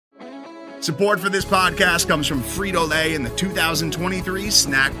Support for this podcast comes from Frito-Lay and the 2023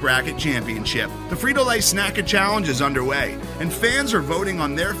 Snack Bracket Championship. The Frito-Lay Snack Challenge is underway, and fans are voting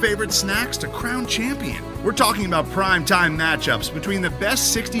on their favorite snacks to crown champion. We're talking about prime-time matchups between the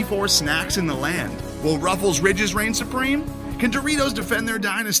best 64 snacks in the land. Will Ruffles Ridges reign supreme? Can Doritos defend their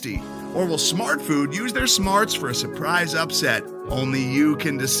dynasty? Or will Smart Food use their smarts for a surprise upset? Only you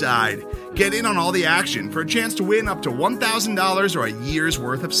can decide. Get in on all the action for a chance to win up to $1,000 or a year's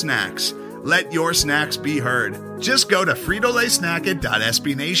worth of snacks. Let your snacks be heard. Just go to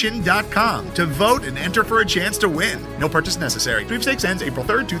fritolaysnacket.sbnation.com to vote and enter for a chance to win. No purchase necessary. Sweepstakes ends April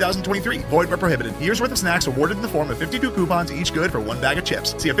 3rd, 2023. Void where prohibited. Year's worth of snacks awarded in the form of 52 coupons, each good for one bag of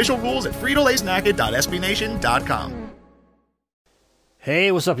chips. See official rules at fritolaysnacket.sbnation.com.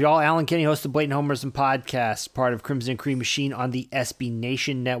 Hey, what's up, y'all? Alan Kenney, host of Blatant Homerism podcast, part of Crimson Cream Machine on the SB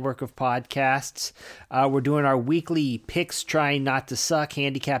Nation network of podcasts. We're doing our weekly picks, trying not to suck,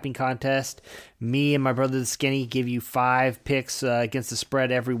 handicapping contest. Me and my brother, the Skinny, give you 5 picks against the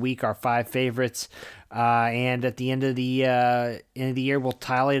spread every week, our 5 favorites. And at the end of the year, we'll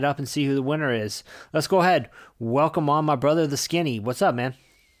tally it up and see who the winner is. Let's go ahead. Welcome on my brother, the Skinny. What's up, man?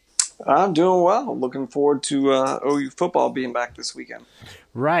 I'm doing well. Looking forward to OU football being back this weekend.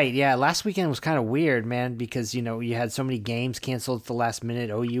 Right, yeah. Last weekend was kind of weird, man, because, you had so many games canceled at the last minute.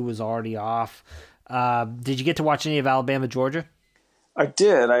 OU was already off. Did you get to watch any of Alabama, Georgia? I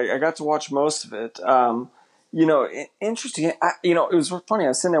did. I got to watch most of it. Interesting. It was funny. I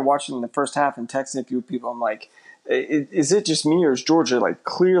was sitting there watching the first half and texting a few people. I'm like, is it just me or is Georgia like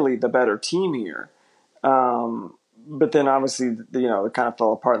clearly the better team here? But then obviously, it kind of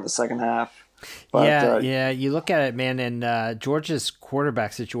fell apart in the second half. But, yeah. You look at it, man, and Georgia's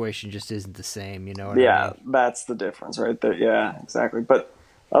quarterback situation just isn't the same. You know what I mean? That's the difference right there. Yeah, exactly. But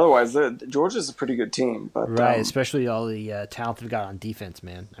otherwise, Georgia's a pretty good team. But right, especially all the talent they've got on defense,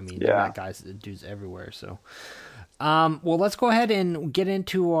 man. I mean, they've got dudes everywhere. So, well, let's go ahead and get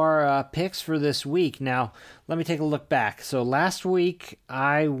into our picks for this week. Now, let me take a look back. So last week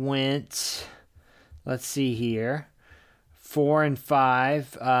I went. Let's see here. 4 and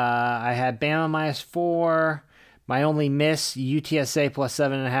 5. I had Bama -4. My only miss, UTSA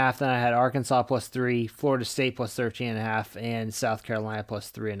 +7.5. Then I had Arkansas +3, Florida State +13.5, and South Carolina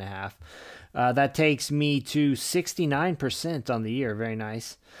 +3.5. That takes me to 69% on the year. Very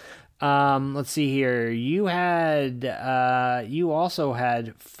nice. Let's see here. You also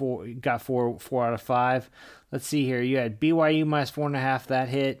had got four out of 5. Let's see here. You had BYU -4.5. That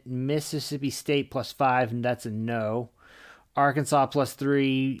hit. Mississippi State +5, and that's a no. Arkansas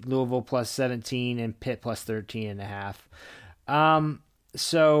 +3, Louisville +17, and Pitt +13.5.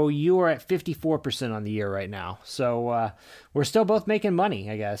 So you are at 54% on the year right now. So we're still both making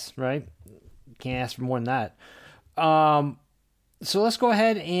money, I guess, right? Can't ask for more than that. So let's go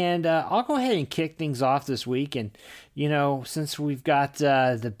ahead and I'll go ahead and kick things off this week. And, since we've got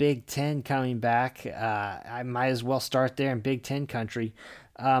the Big Ten coming back, I might as well start there in Big Ten country.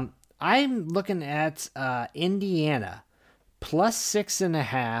 I'm looking at Indiana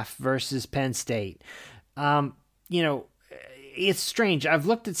 +6.5 versus Penn State. It's strange. I've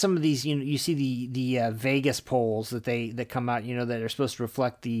looked at some of these. You see the Vegas polls that come out. That are supposed to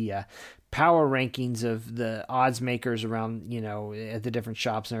reflect the power rankings of the odds makers around. At the different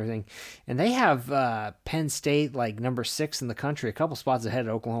shops and everything. And they have Penn State like number 6 in the country, a couple spots ahead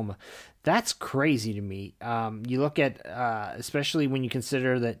of Oklahoma. That's crazy to me. You look at especially when you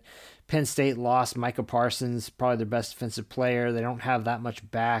consider that Penn State lost Micah Parsons, probably their best defensive player. They don't have that much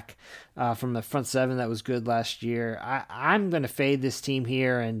back from the front seven that was good last year. I'm going to fade this team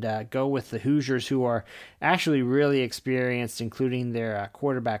here and go with the Hoosiers, who are actually really experienced, including their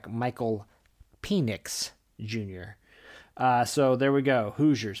quarterback, Michael Penix Jr. So there we go.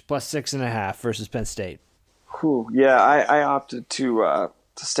 Hoosiers +6.5 versus Penn State. Whew, yeah, I opted to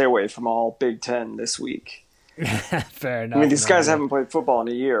stay away from all Big Ten this week. Fair enough. I mean, these guys haven't played football in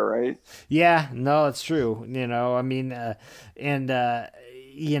a year, right? Yeah, no, it's true. You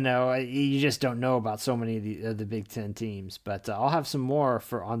just don't know about so many of the Big Ten teams. But I'll have some more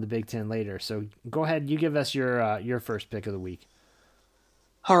on the Big Ten later. So go ahead, you give us your first pick of the week.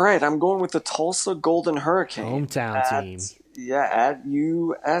 All right, I'm going with the Tulsa Golden Hurricane. Hometown team. Yeah, at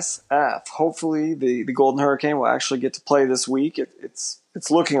USF. Hopefully the Golden Hurricane will actually get to play this week. It's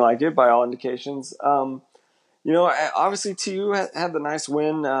looking like it by all indications. Obviously TU had the nice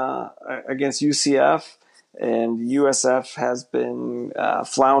win against UCF, and USF has been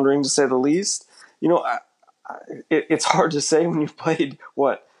floundering, to say the least. It's hard to say when you've played,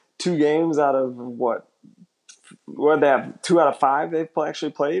 2 games out of what they have 2 out of 5 they've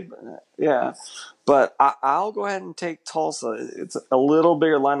actually played. Yeah. But I'll go ahead and take Tulsa. It's a little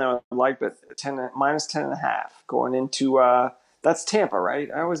bigger line than I would like, but minus 10.5 going into that's Tampa, right?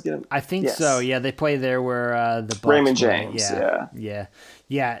 I always get them. I think Yes. so. Yeah, they play there where the Bucks Raymond play. James. Yeah.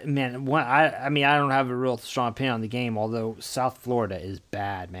 Man, I mean, I don't have a real strong opinion on the game, although South Florida is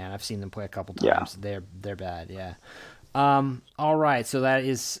bad, man. I've seen them play a couple times. Yeah. They're bad. Yeah. All right, so that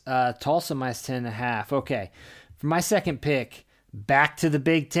is Tulsa minus 10.5. Okay, for my second pick, back to the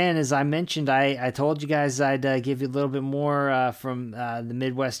Big Ten. As I mentioned, I told you guys I'd give you a little bit more from the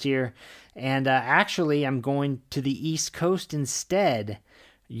Midwest here. And actually, I'm going to the East Coast instead.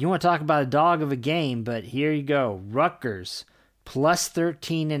 You want to talk about a dog of a game, but here you go. Rutgers, plus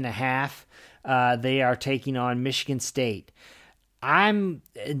 13.5. They are taking on Michigan State. I'm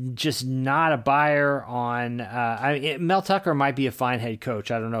just not a buyer on Mel Tucker might be a fine head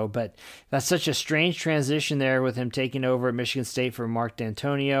coach. I don't know, but that's such a strange transition there with him taking over at Michigan State for Mark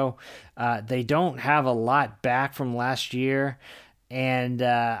D'Antonio. They don't have a lot back from last year, and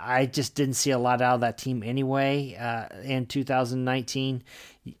I just didn't see a lot out of that team anyway in 2019.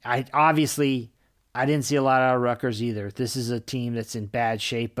 I didn't see a lot out of Rutgers either. This is a team that's in bad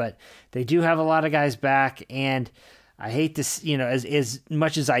shape, but they do have a lot of guys back, and I hate this, as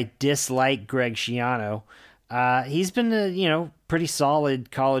much as I dislike Greg Schiano, he's been a, pretty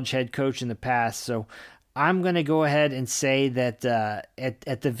solid college head coach in the past. So I'm going to go ahead and say that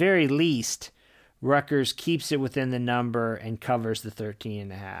at the very least, Rutgers keeps it within the number and covers the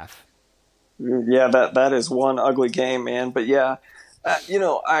 13.5. Yeah, that is one ugly game, man. But yeah,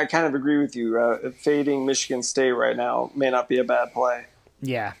 I kind of agree with you. Fading Michigan State right now may not be a bad play.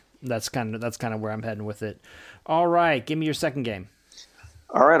 Yeah, that's kind of where I'm heading with it. All right, give me your second game.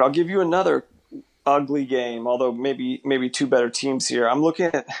 All right, I'll give you another ugly game, although maybe two better teams here. I'm looking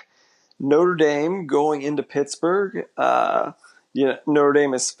at Notre Dame going into Pittsburgh. Notre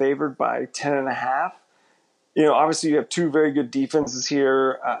Dame is favored by 10.5. Obviously you have two very good defenses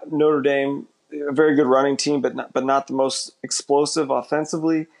here. Notre Dame, a very good running team, but not the most explosive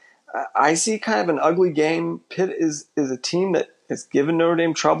offensively. I see kind of an ugly game. Pitt is a team that has given Notre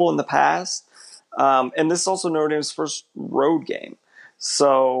Dame trouble in the past. And this is also Notre Dame's first road game.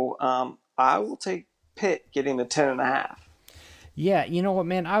 So I will take Pitt getting the 10.5. Yeah, you know what,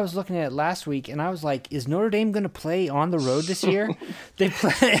 man? I was looking at it last week, and I was like, is Notre Dame going to play on the road this year? They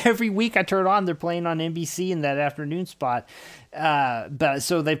play every week I turn on, they're playing on NBC in that afternoon spot. But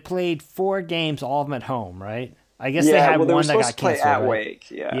so they played 4 games, all of them at home, right? I guess they had one that got canceled. At right? Wake.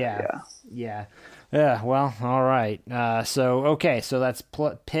 Yeah. Yeah, well, all right. So that's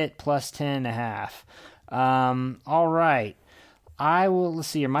Pitt plus 10.5. All right. Let's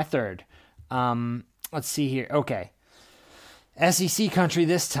see here, my third. Let's see here. Okay. SEC country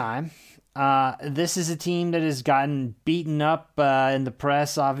this time. This is a team that has gotten beaten up in the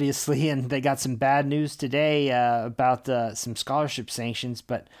press, obviously, and they got some bad news today about some scholarship sanctions,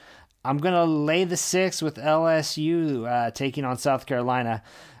 but I'm going to lay the 6 with LSU taking on South Carolina.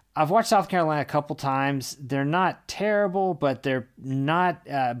 I've watched South Carolina a couple times. They're not terrible, but they're not.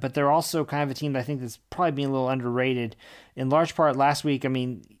 But they're also kind of a team that I think that's probably being a little underrated. In large part, last week, I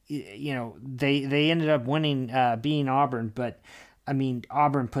mean, they ended up winning, beating Auburn, but I mean,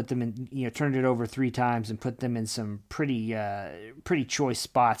 Auburn put them in, turned it over 3 times and put them in some pretty choice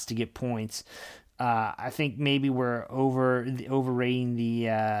spots to get points. I think maybe we're overrating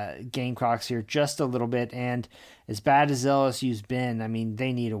the Gamecocks here just a little bit, and as bad as LSU's been, I mean,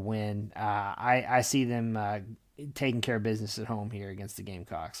 they need a win. I see them taking care of business at home here against the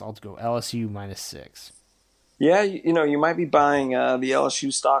Gamecocks. I'll go LSU minus 6. Yeah, you might be buying the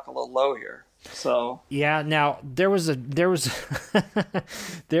LSU stock a little low here. So yeah, now there was a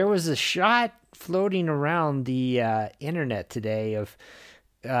there was a shot floating around the internet today of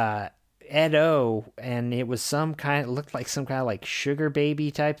Ed O, and it was looked like some kind of like sugar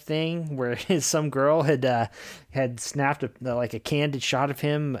baby type thing where some girl had snapped a candid shot of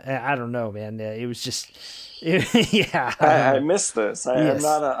him. I don't know, man. It was just yeah. I missed this. Yes.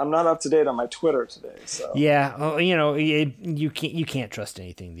 I'm not up to date on my Twitter today. So yeah, you can't trust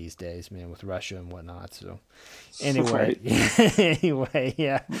anything these days, man, with Russia and whatnot. So anyway, right. Anyway,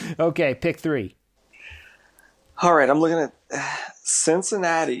 yeah. Okay, pick 3. All right, I'm looking at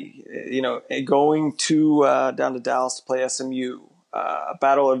Cincinnati, going down to Dallas to play SMU, a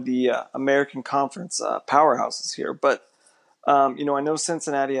battle of the American Conference powerhouses here. But, I know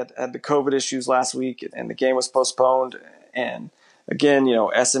Cincinnati had the COVID issues last week and the game was postponed. And again,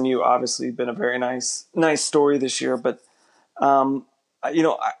 SMU obviously been a very nice story this year. But, I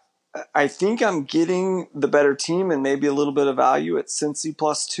think I'm getting the better team and maybe a little bit of value at Cincy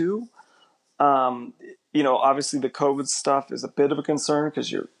plus 2. Obviously the COVID stuff is a bit of a concern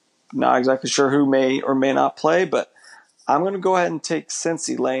because you're not exactly sure who may or may not play, but I'm going to go ahead and take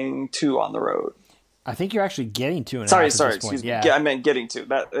Cincy laying 2 on the road. I think you're actually getting 2.5. Sorry, excuse me. Yeah, I meant getting 2.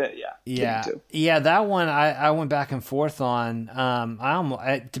 Getting 2. Yeah, that one I went back and forth on.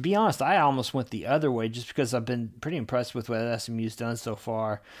 To be honest, I almost went the other way just because I've been pretty impressed with what SMU's done so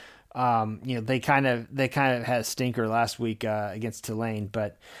far. They kind of had a stinker last week against Tulane,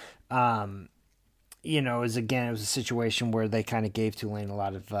 but it was a situation where they kind of gave Tulane a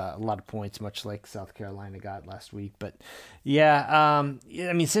lot of points, much like South Carolina got last week. But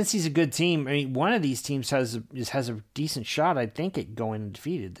since he's a good team, one of these teams has a decent shot, I think, at going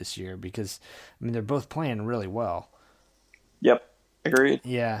undefeated this year because they're both playing really well. Yep, agreed.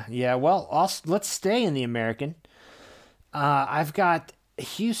 Yeah. Well, let's stay in the American. I've got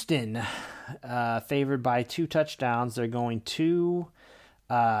Houston favored by 2 touchdowns. They're going to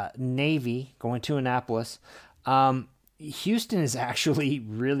Navy, going to Annapolis. Houston is actually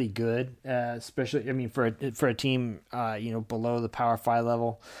really good, especially for a team below the Power 5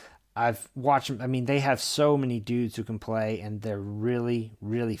 level. I've watched them. They have so many dudes who can play, and they're really,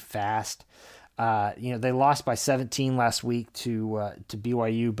 really fast. They lost by 17 last week to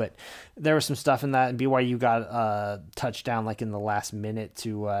BYU, but there was some stuff in that, and BYU got a touchdown like in the last minute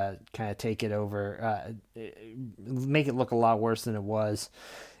to kind of take it over, make it look a lot worse than it was.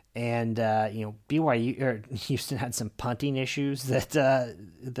 And BYU or Houston had some punting issues that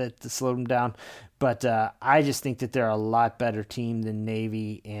slowed them down, but I just think that they're a lot better team than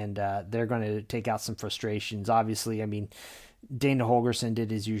Navy, and they're going to take out some frustrations. Obviously, Dana Holgorsen did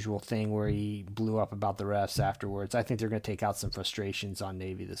his usual thing where he blew up about the refs afterwards. I think they're going to take out some frustrations on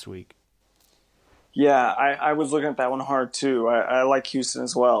Navy this week. Yeah, I was looking at that one hard too. I like Houston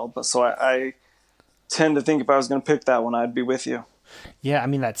as well, but so I tend to think if I was going to pick that one, I'd be with you. Yeah,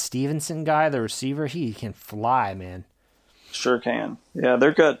 that Stevenson guy, the receiver, he can fly, man. Sure can. Yeah,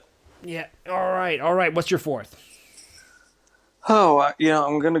 they're good. Yeah. All right. What's your 4th? Oh,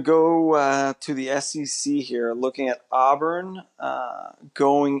 I'm going to go to the SEC here, looking at Auburn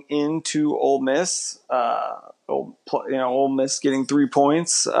going into Ole Miss. Ole Miss getting 3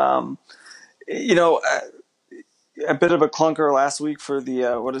 points. A bit of a clunker last week for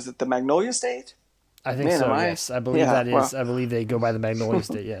the the Magnolia State? I think so, yes. I believe that is. Well, I believe they go by the Magnolia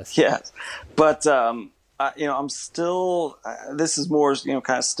State, yes. Yes. But, I'm still this is more, kind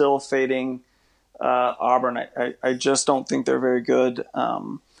of still fading Auburn. I just don't think they're very good.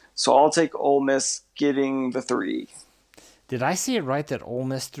 So I'll take Ole Miss getting the 3. Did I see it right that Ole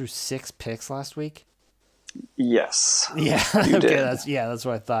Miss threw 6 picks last week? Yes. Yeah. You okay. did. That's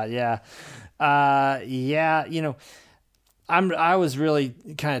what I thought. Yeah. I was really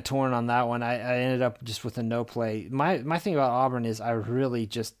kind of torn on that one. I ended up just with a no play. My thing about Auburn is I really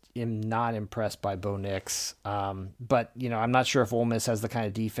just am not impressed by Bo Nix. But I'm not sure if Ole Miss has the kind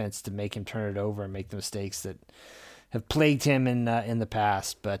of defense to make him turn it over and make the mistakes that have plagued him in the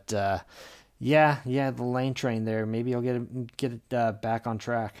past. But the Lane train there. Maybe he'll get it back on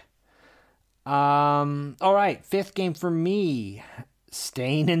track. All right, 5th game for me.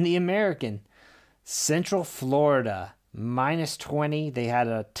 Staying in the American. Central Florida. -20. They had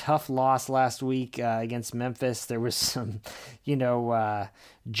a tough loss last week against Memphis. There was some,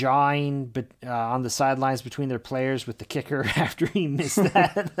 jawing on the sidelines between their players with the kicker after he missed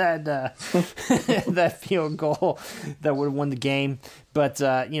that field goal that would have won the game. But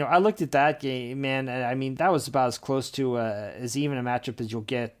I looked at that game, man, and that was about as close to as even a matchup as you'll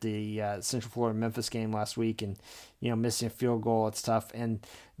get. The Central Florida Memphis game last week, and missing a field goal, it's tough. And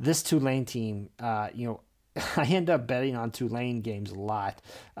this Tulane team, I end up betting on Tulane games a lot.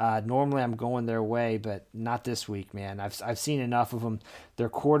 Normally I'm going their way, but not this week, man. I've seen enough of them. Their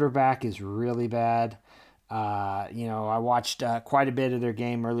quarterback is really bad. I watched quite a bit of their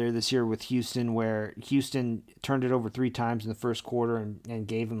game earlier this year with Houston, where Houston turned it over 3 times in the first quarter and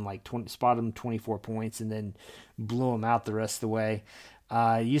gave them spotted them 24 points and then blew them out the rest of the way.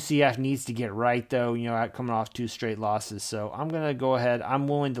 UCF needs to get right, though, coming off 2 straight losses. So I'm going to go ahead. I'm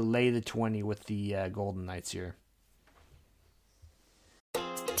willing to lay the 20 with the Golden Knights here.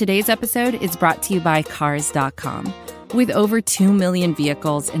 Today's episode is brought to you by Cars.com. With over 2 million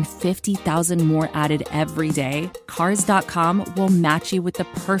vehicles and 50,000 more added every day, Cars.com will match you with the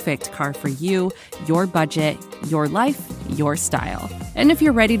perfect car for you, your budget, your life, your style. And if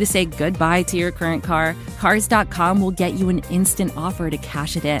you're ready to say goodbye to your current car, Cars.com will get you an instant offer to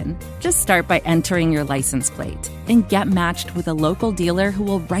cash it in. Just start by entering your license plate and get matched with a local dealer who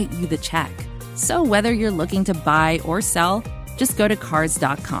will write you the check. So whether you're looking to buy or sell, just go to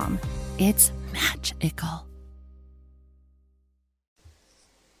Cars.com. It's magical.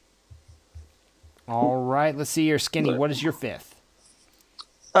 All right, let's see here, Skinny. What is your 5th?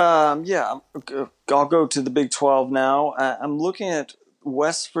 Yeah, I'll go to the Big 12 now. I'm looking at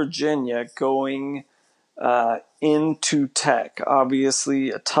West Virginia going into Tech.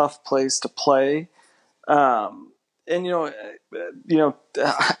 Obviously, a tough place to play. And I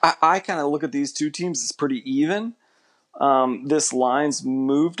kind of look at these two teams as pretty even. This line's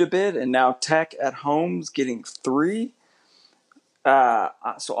moved a bit, and now Tech at home's getting 3.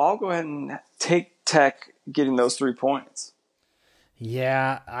 So I'll go ahead and take Tech getting those 3 points.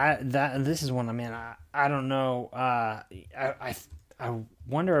 Yeah, this is one. I mean, I don't know. I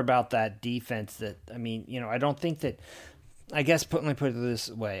wonder about that defense. That I mean, I don't think that. I guess let me put it this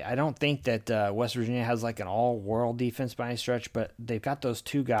way: I don't think that West Virginia has like an all-world defense by any stretch, but they've got those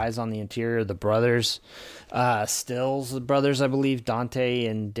 2 guys on the interior, the brothers, Stills, the brothers, I believe, Dante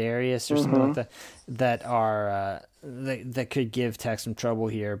and Darius, or something like that, that are that could give Tech some trouble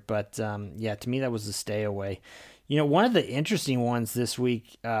here. But yeah, to me, that was a stay away. One of the interesting ones this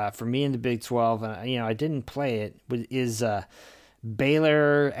week for me in the Big 12, I didn't play it, is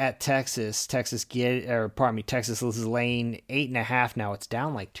Baylor at Texas. Texas is laying 8.5 now. It's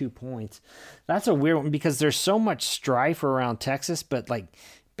down like 2 points. That's a weird one because there's so much strife around Texas, but like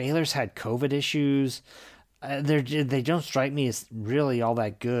Baylor's had COVID issues. They don't strike me as really all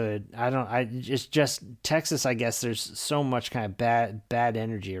that good. It's just Texas. I guess there's so much kind of bad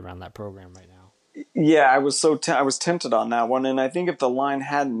energy around that program right now. Yeah, I was I was tempted on that one, and I think if the line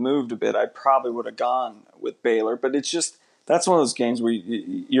hadn't moved a bit, I probably would have gone with Baylor. But it's just that's one of those games where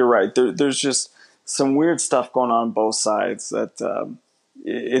you're right. There's just some weird stuff going on both sides that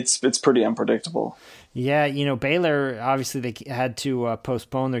it's pretty unpredictable. Yeah, Baylor obviously they had to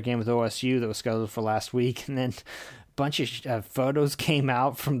postpone their game with OSU that was scheduled for last week, and then a bunch of photos came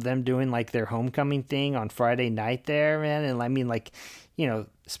out from them doing like their homecoming thing on Friday night there, man. And I mean, like,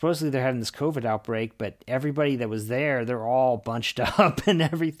 supposedly they're having this COVID outbreak, but everybody that was there, they're all bunched up and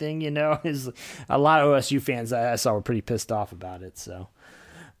everything, is a lot of OSU fans I saw were pretty pissed off about it. So,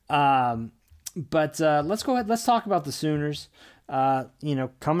 but let's go ahead. Let's talk about the Sooners.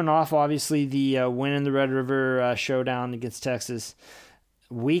 Coming off obviously the win in the Red River showdown against Texas,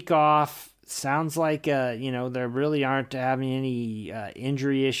 week off. Sounds like there really aren't having any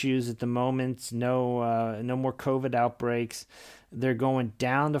injury issues at the moment. No more COVID outbreaks. They're going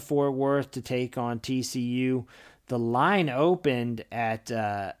down to Fort Worth to take on TCU. The line opened at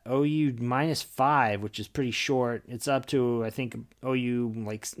OU -5, which is pretty short. It's up to, I think, OU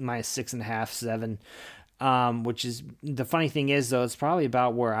like -6.5, 7. Which is the funny thing is, though, it's probably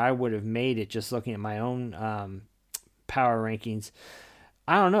about where I would have made it just looking at my own power rankings.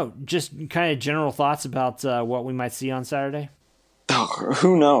 I don't know. Just kind of general thoughts about what we might see on Saturday. Oh,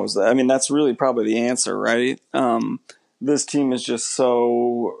 who knows? I mean, that's really probably the answer, right? This team is just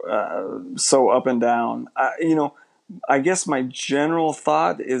so up and down. I guess my general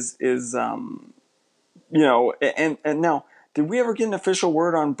thought is and now, did we ever get an official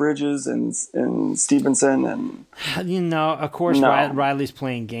word on Bridges and Stevenson? And of course, no. Riley's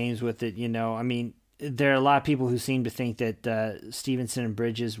playing games with it. I mean, there are a lot of people who seem to think that Stevenson and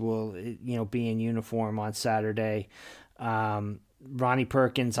Bridges will, be in uniform on Saturday. Ronnie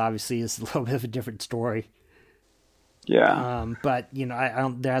Perkins obviously is a little bit of a different story. Yeah. But I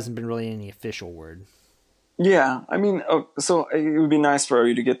don't. There hasn't been really any official word. Yeah, I mean, so it would be nice for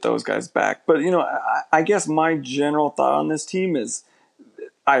OU to get those guys back. But I guess my general thought on this team is,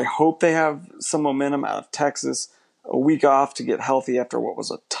 I hope they have some momentum out of Texas, a week off to get healthy after what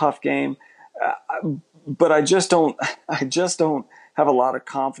was a tough game. But I just don't have a lot of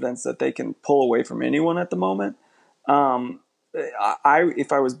confidence that they can pull away from anyone at the moment.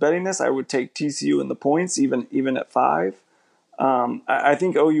 If I was betting this, I would take TCU in the points, even at 5. I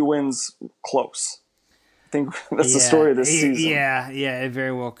think OU wins close. I think that's the story of this season. Yeah, it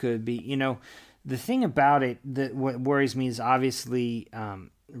very well could be. The thing about it that what worries me is obviously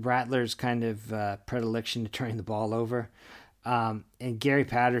Rattler's kind of predilection to turning the ball over. And Gary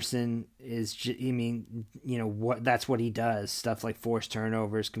Patterson is, that's what he does. Stuff like force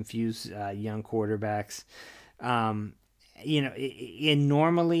turnovers, confuse young quarterbacks.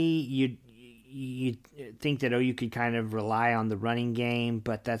 Normally you'd think that OU could kind of rely on the running game,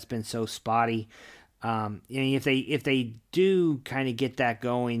 but that's been so spotty. If they do kind of get that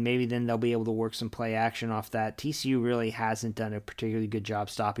going, maybe then they'll be able to work some play action off that. TCU really hasn't done a particularly good job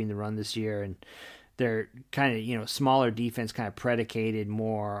stopping the run this year, and they're kind of, smaller defense kind of predicated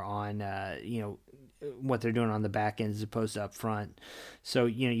more on, what they're doing on the back end as opposed to up front. So,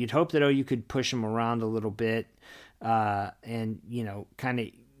 you'd hope that OU could push them around a little bit, and, kind of,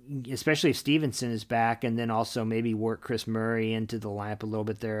 especially if Stevenson is back, and then also maybe work Chris Murray into the lineup a little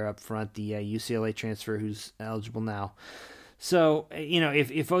bit there up front, the UCLA transfer who's eligible now. So,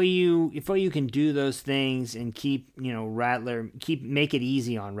 if OU can do those things and keep, make it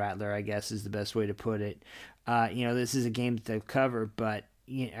easy on Rattler, I guess is the best way to put it. This is a game that they've covered, but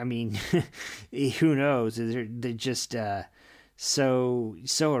I mean, who knows? They're just so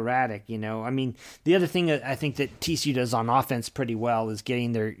erratic, I mean, the other thing that I think that TCU does on offense pretty well is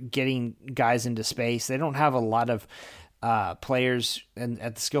getting guys into space. They don't have a lot of players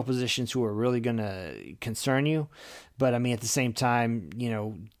at the skill positions who are really going to concern you. But I mean, at the same time,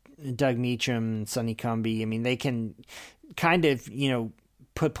 Doug Meacham and Sonny Cumbie, I mean, they can kind of,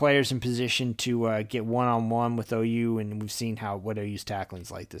 put players in position to get one-on-one with OU, and we've seen what OU's tackling is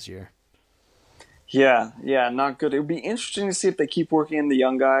like this year. Yeah, not good. It would be interesting to see if they keep working in the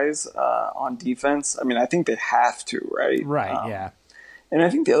young guys on defense. I mean, I think they have to, right? Right, yeah. And I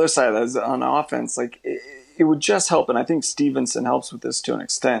think the other side of that is on offense, like it would just help, and I think Stevenson helps with this to an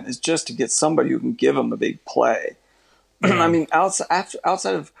extent, is just to get somebody who can give them a big play. I mean, outside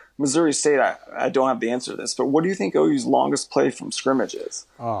of Missouri State, I don't have the answer to this, but what do you think OU's longest play from scrimmage is?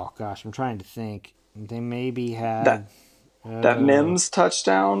 Oh, gosh, I'm trying to think. They maybe had... That Mims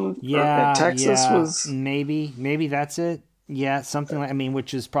touchdown at Texas was... Maybe that's it. Yeah, something like... I mean,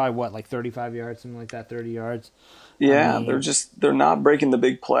 which is probably, like 35 yards, something like that, 30 yards. Yeah, I mean, they're not breaking the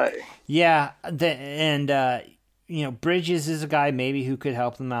big play. Yeah, Bridges is a guy maybe who could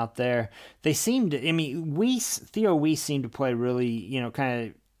help them out there. They seem to, I mean, Theo Weiss seemed to play really,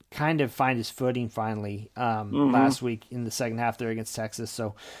 kind of find his footing finally last week in the second half there against Texas.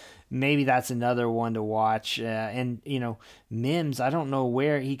 So maybe that's another one to watch. And Mims, I don't know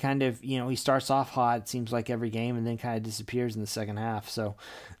where he kind of, he starts off hot, it seems like every game, and then kind of disappears in the second half. So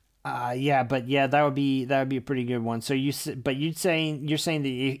that would be a pretty good one. So you're saying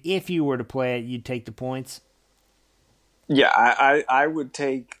that if you were to play it, you'd take the points. Yeah, I would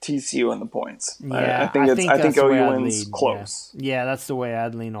take TCU in the points. Yeah, I think OU wins close. Yeah, that's the way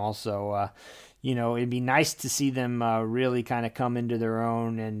I'd lean also. It'd be nice to see them really kind of come into their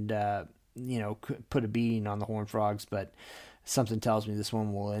own and, put a beating on the Horned Frogs, but something tells me this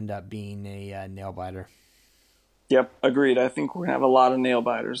one will end up being a nail-biter. Yep, agreed. I think we're going to have a lot of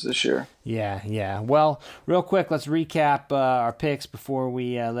nail-biters this year. Yeah. Well, real quick, let's recap our picks before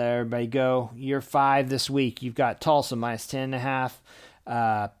we let everybody go. Year 5 this week, you've got Tulsa minus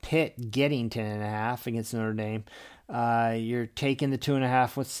 10.5, Pitt getting 10.5 against Notre Dame. You're taking the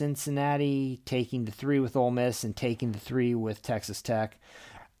 2.5 with Cincinnati, taking the 3 with Ole Miss, and taking the 3 with Texas Tech.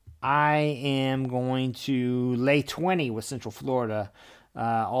 I am going to lay 20 with Central Florida.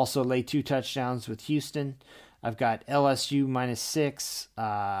 Also lay 2 touchdowns with Houston. I've got LSU minus 6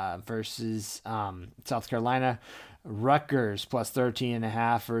 versus South Carolina. Rutgers plus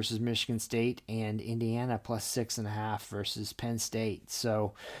 13.5 versus Michigan State, and Indiana plus 6.5 versus Penn State.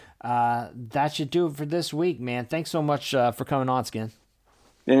 So that should do it for this week, man. Thanks so much for coming on, Skin.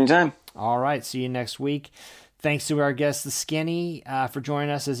 Anytime. All right, see you next week. Thanks to our guest, the Skinny, for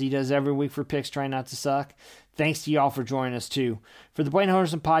joining us as he does every week for Picks Try Not to Suck. Thanks to y'all for joining us, too. For the Blatant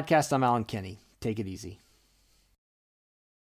Homerism podcast, I'm Alan Kenney. Take it easy.